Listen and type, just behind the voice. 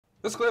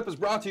This clip is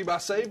brought to you by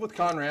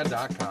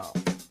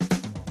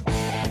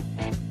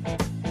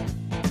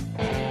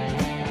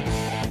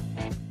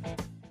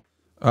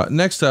SaveWithConrad.com.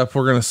 Next up,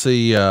 we're going to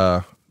see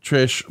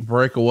Trish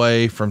break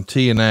away from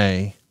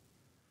TNA.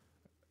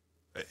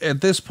 At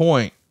this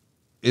point,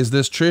 is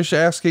this Trish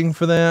asking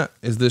for that?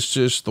 Is this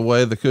just the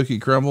way the cookie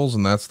crumbles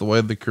and that's the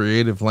way the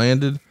creative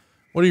landed?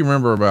 What do you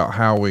remember about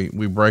how we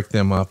break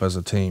them up as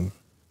a team?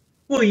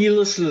 Well, you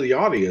listen to the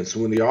audience.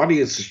 When the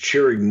audience is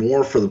cheering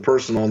more for the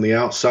person on the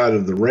outside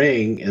of the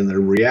ring and they're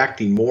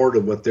reacting more to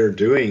what they're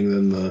doing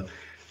than the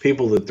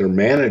people that they're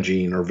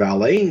managing or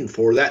valeting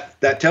for,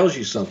 that tells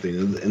you something.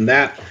 And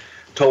that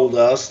told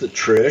us that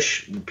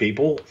Trish, the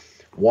people,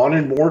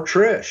 wanted more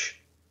Trish.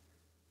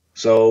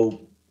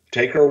 So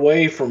take her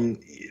away from,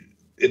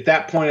 at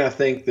that point, I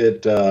think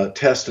that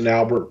Test and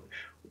Albert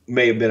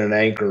may have been an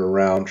anchor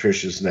around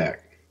Trish's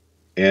neck.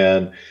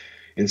 And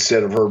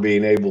instead of her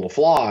being able to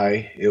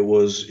fly,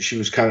 she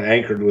was kind of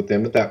anchored with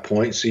them at that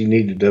point. So you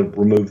needed to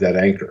remove that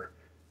anchor.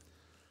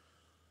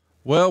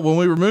 Well, when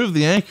we remove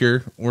the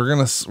anchor, we're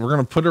going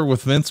to put her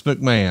with Vince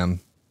McMahon.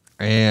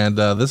 And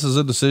this is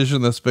a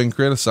decision that's been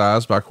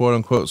criticized by quote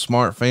unquote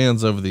smart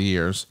fans over the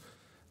years.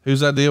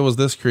 Whose idea was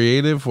this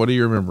creative? What do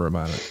you remember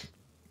about it?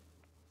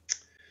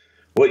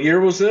 What year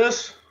was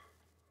this?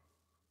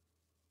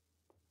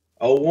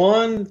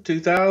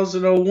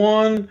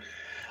 2001.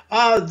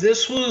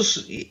 This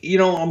was,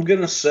 I'm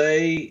going to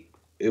say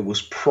it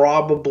was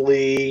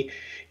probably,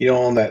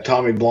 on that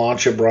Tommy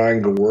Blancha,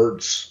 Brian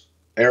Gewirtz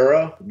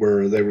era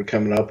where they were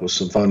coming up with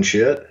some fun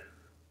shit.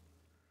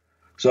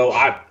 So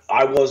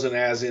I wasn't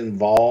as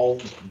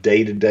involved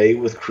day to day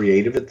with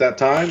creative at that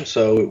time.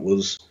 So it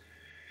was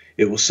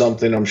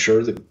something I'm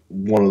sure that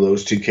one of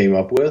those two came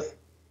up with.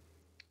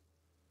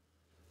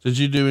 Did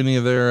you do any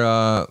of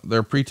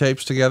their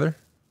pre-tapes together?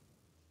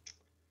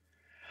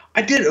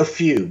 I did a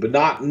few, but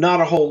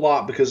not a whole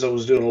lot because I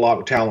was doing a lot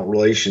of talent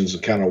relations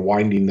and kind of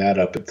winding that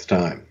up at the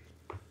time.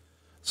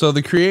 So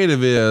the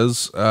creative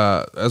is,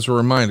 as a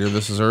reminder,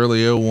 this is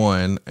early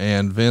 01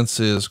 and Vince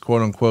is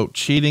quote unquote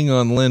cheating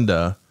on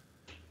Linda.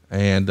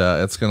 And,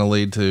 it's going to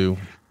lead to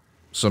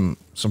some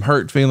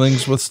hurt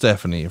feelings with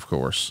Stephanie, of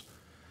course.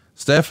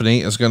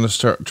 Stephanie is going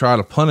to try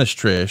to punish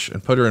Trish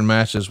and put her in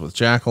matches with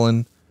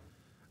Jacqueline.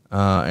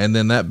 And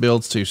then that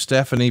builds to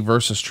Stephanie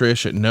versus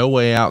Trish at No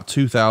Way Out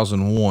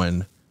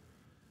 2001.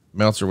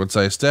 Meltzer would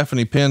say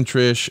Stephanie pinned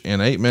Trish in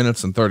 8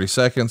 minutes and 30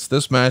 seconds.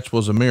 This match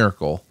was a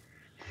miracle.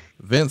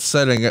 Vince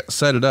set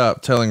it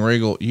up, telling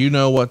Regal, you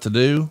know what to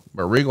do,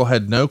 but Regal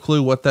had no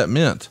clue what that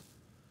meant.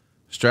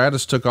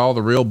 Stratus took all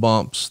the real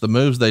bumps. The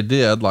moves they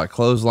did, like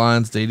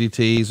clotheslines,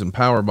 DDTs, and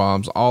power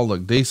bombs, all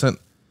looked decent.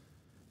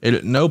 It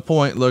at no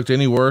point looked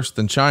any worse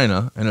than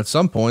China, and at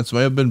some points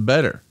may have been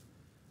better.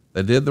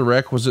 They did the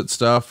requisite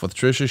stuff with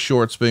Trish's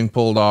shorts being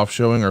pulled off,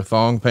 showing her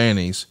thong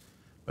panties,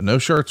 but no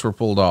shirts were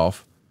pulled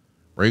off.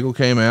 Regal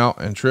came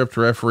out and tripped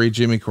referee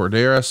Jimmy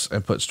Corderas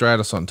and put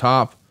Stratus on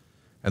top,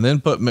 and then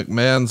put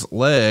McMahon's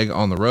leg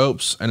on the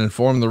ropes and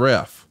informed the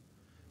ref.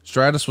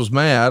 Stratus was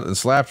mad and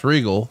slapped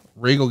Regal.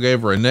 Regal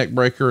gave her a neck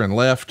breaker and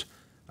left,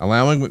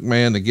 allowing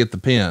McMahon to get the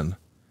pin.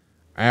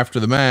 After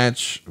the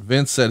match,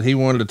 Vince said he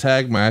wanted a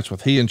tag match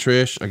with he and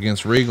Trish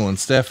against Regal and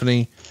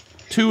Stephanie,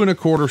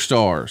 2.25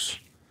 stars.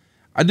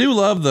 I do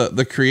love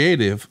the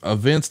creative of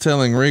Vince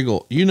telling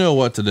Regal, you know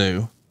what to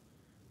do.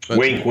 But,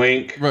 wink,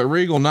 wink. But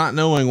Regal not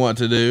knowing what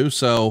to do.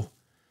 So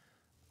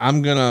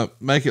I'm going to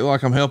make it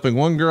like I'm helping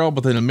one girl,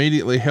 but then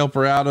immediately help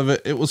her out of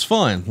it. It was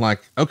fun.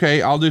 Like,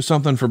 okay, I'll do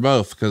something for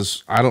both.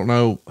 Cause I don't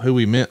know who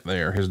he meant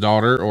there, his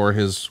daughter or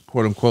his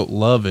quote unquote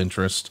love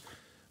interest.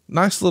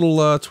 Nice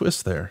little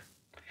twist there.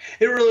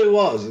 It really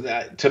was.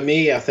 To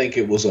me, I think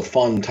it was a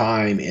fun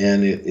time,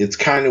 and it's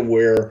kind of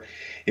where,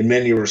 in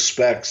many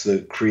respects,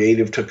 the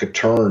creative took a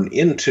turn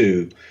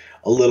into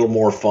a little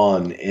more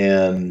fun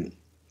and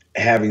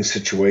having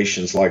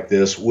situations like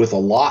this with a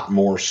lot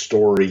more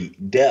story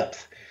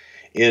depth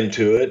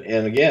into it.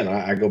 And again,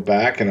 I go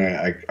back and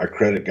I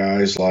credit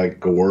guys like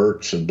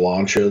Gewirtz and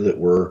Blancha that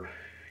were,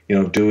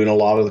 doing a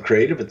lot of the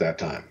creative at that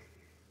time.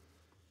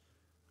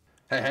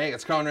 Hey,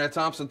 it's Conrad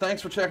Thompson.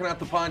 Thanks for checking out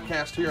the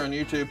podcast here on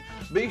YouTube.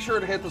 Be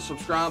sure to hit the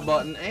subscribe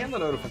button and the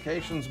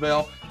notifications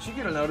bell so you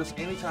get a notice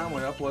anytime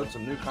we upload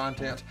some new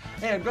content.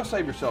 And go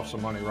save yourself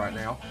some money right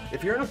now.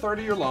 If you're in a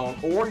 30-year loan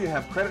or you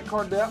have credit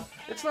card debt,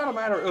 it's not a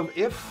matter of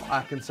if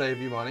I can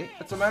save you money.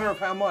 It's a matter of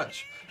how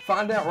much.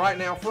 Find out right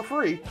now for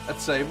free at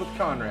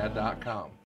SaveWithConrad.com.